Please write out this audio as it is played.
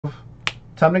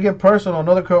Time to get personal.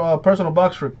 Another personal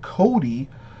box for Cody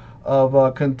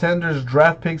of Contenders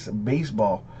Draft Picks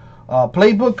Baseball.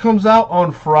 Playbook comes out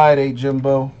on Friday,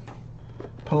 Jimbo.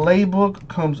 Playbook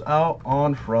comes out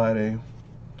on Friday.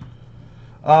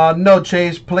 No,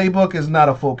 Chase. Playbook is not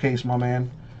a full case, my man.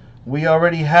 We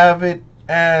already have it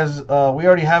as we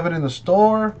already have it in the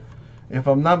store. If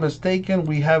I'm not mistaken,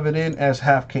 we have it in as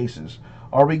half cases.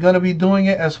 Are we going to be doing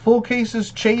it as full cases,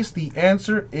 Chase? The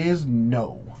answer is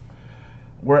no.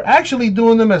 We're actually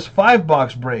doing them as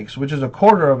 5-box breaks, which is a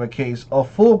quarter of a case. A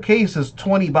full case is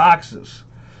 20 boxes.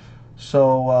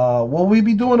 So, will we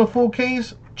be doing a full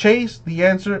case, Chase? The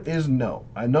answer is no.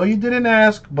 I know you didn't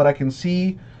ask, but I can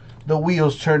see the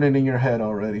wheels turning in your head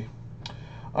already.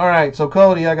 All right, so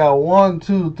Cody, I got 1,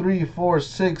 2, 3, 4,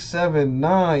 6, 7,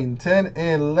 9, 10,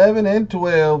 11, and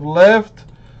 12 left.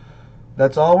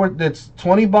 That's all it's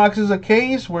 20 boxes a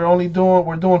case. We're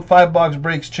doing 5-box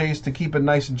breaks, Chase, to keep it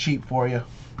nice and cheap for you.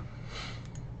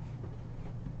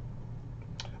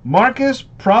 Marcus,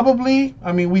 probably.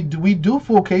 I mean, we do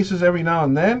full cases every now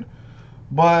and then,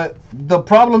 but the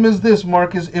problem is this,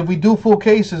 Marcus. If we do full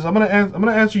cases, I'm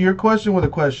gonna answer your question with a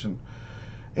question.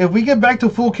 If we get back to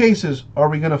full cases, are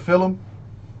we gonna fill them?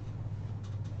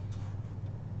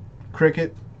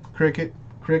 Cricket, cricket,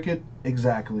 cricket.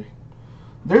 Exactly.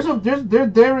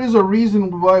 There is a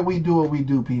reason why we do what we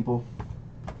do, people.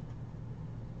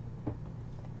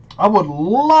 I would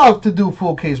love to do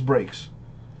full case breaks.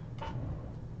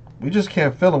 We just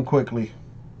can't fill them quickly.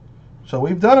 So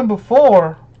we've done them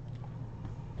before,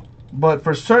 but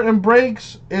for certain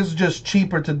breaks, it's just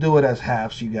cheaper to do it as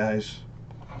halves, you guys.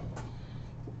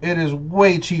 It is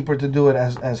way cheaper to do it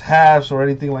as halves or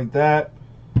anything like that.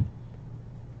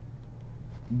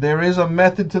 There is a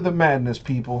method to the madness,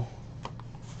 people.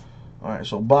 Alright,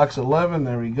 so box 11,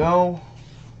 there we go.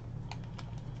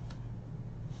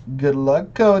 Good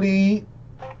luck, Cody.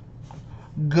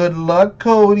 Good luck,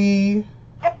 Cody.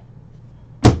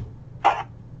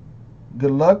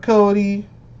 Good luck, Cody.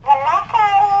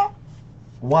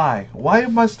 Why? Why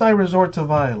must I resort to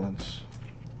violence?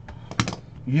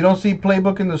 You don't see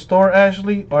Playbook in the store,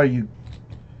 Ashley? Are you?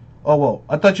 Oh, well,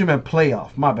 I thought you meant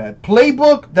Playoff. My bad.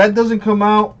 Playbook, that doesn't come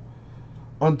out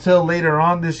until later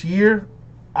on this year.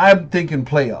 I'm thinking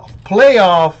Playoff.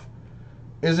 Playoff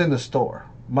is in the store.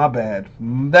 My bad.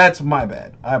 That's my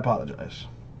bad. I apologize.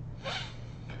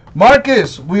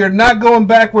 Marcus, we are not going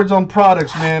backwards on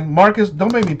products, man. Marcus,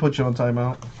 don't make me put you on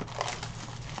timeout.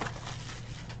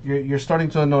 You're starting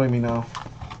to annoy me now.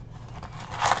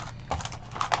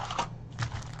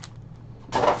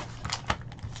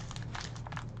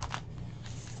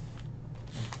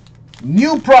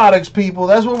 New products, people.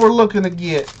 That's what we're looking to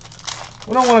get.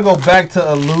 We don't want to go back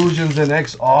to Illusions and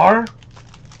XR.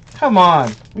 Come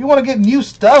on. We want to get new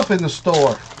stuff in the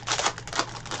store.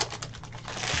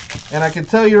 And I can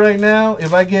tell you right now,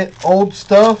 if I get old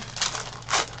stuff,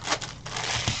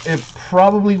 it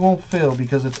probably won't fill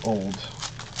because it's old.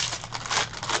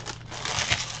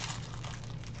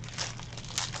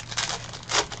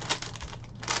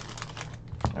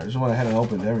 I just went ahead and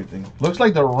opened everything. Looks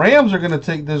like the Rams are going to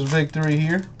take this victory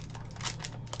here.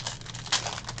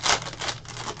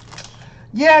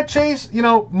 Yeah, Chase, you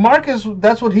know, Marcus,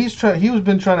 that's what he's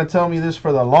been trying to tell me this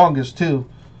for the longest too.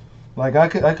 Like I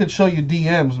could show you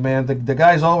DMs, man. The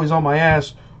guy's always on my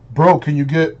ass. Bro, can you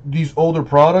get these older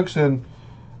products? And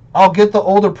I'll get the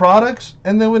older products,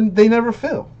 and then when they never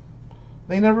fill.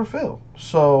 They never fill.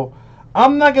 So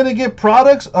I'm not going to get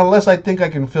products unless I think I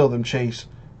can fill them, Chase.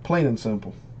 Plain and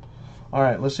simple. All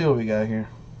right, let's see what we got here.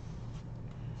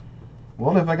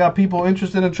 Well, if I got people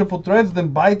interested in triple threads, then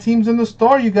buy teams in the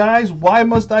store, you guys. Why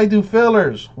must I do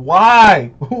fillers?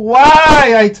 Why?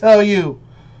 Why, I tell you?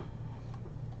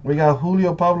 We got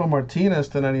Julio Pablo Martinez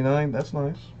to 99. That's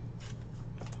nice.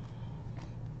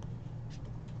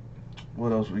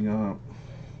 What else we got?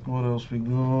 What else we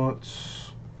got?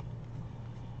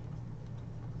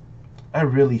 I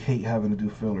really hate having to do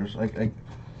fillers. I'm going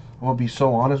to be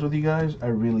so honest with you guys. I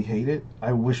really hate it.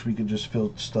 I wish we could just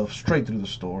fill stuff straight through the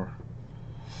store.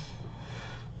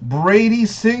 Brady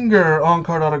Singer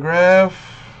on-card autograph.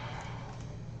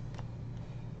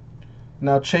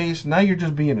 Now, Chase, now you're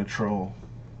just being a troll.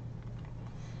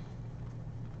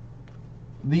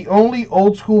 The only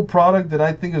old school product that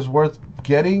I think is worth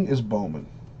getting is Bowman.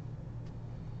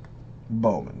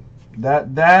 Bowman.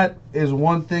 That is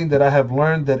one thing that I have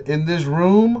learned that in this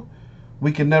room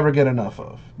we can never get enough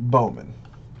of. Bowman.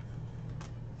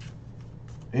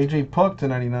 AJ Puck to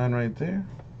 99 right there.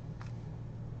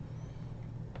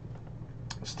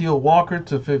 Steele Walker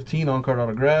to 15 on-card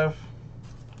autograph.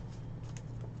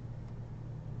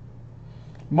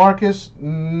 Marcus,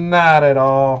 not at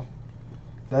all.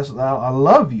 I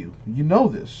love you. You know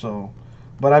this. So,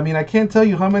 but I mean, I can't tell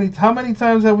you how many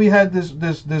times have we had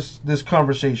this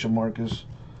conversation, Marcus?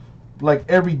 Like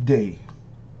every day.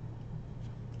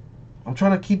 I'm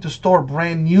trying to keep the store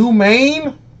brand new,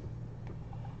 man.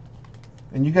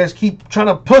 And you guys keep trying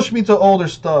to push me to older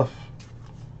stuff.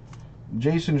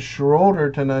 Jason Schroeder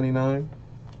to 99.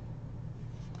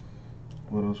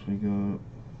 What else we got?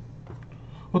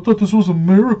 I thought this was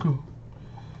America.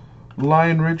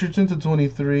 Lion Richardson to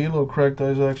 23. A little cracked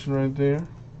eyes action right there.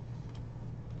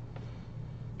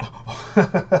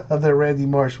 That Randy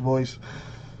Marsh voice.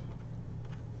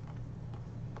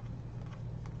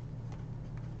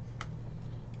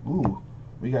 Ooh,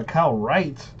 we got Kyle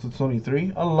Wright to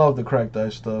 23. I love the cracked eye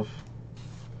stuff.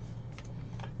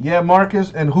 Yeah,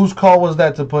 Marcus, and whose call was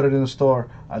that to put it in the store?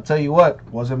 I tell you what,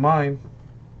 wasn't mine.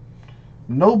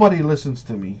 Nobody listens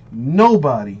to me.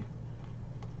 Nobody.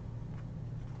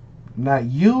 Not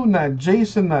you, not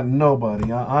Jason, not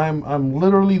nobody. I'm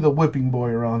literally the whipping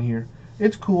boy around here.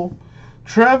 It's cool.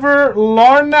 Trevor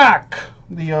Larnach,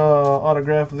 the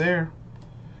autograph there.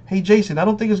 Hey Jason, I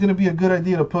don't think it's gonna be a good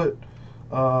idea to put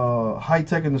high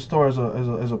tech in the store as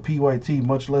a PYT,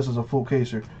 much less as a full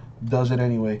caser. Does it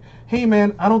anyway. Hey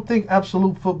man, I don't think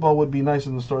Absolute Football would be nice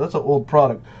in the store. That's an old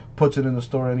product. Puts it in the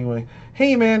store anyway.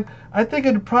 Hey man, I think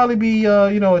it'd probably be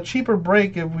a cheaper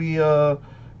break if we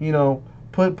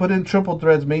put in triple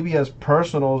threads, maybe as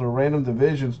personals or random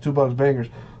divisions, $2 bangers.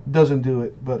 Doesn't do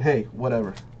it, but hey,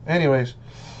 whatever. Anyways,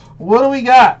 what do we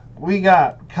got? We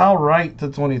got Kyle Wright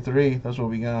to 23. That's what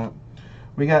we got.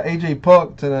 We got AJ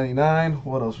Puck to 99.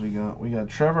 What else we got? We got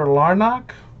Trevor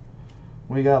Larnach.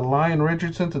 We got Lion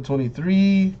Richardson to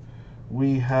 23.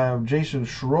 We have Jason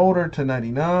Schroeder to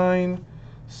 99.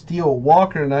 Steele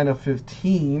Walker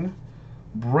 9/15.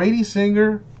 Brady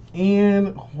Singer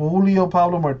and Julio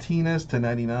Pablo Martinez to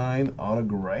 99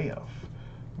 autograph.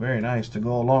 Very nice to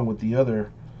go along with the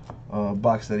other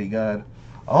box that he got.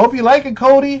 I hope you like it,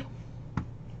 Cody.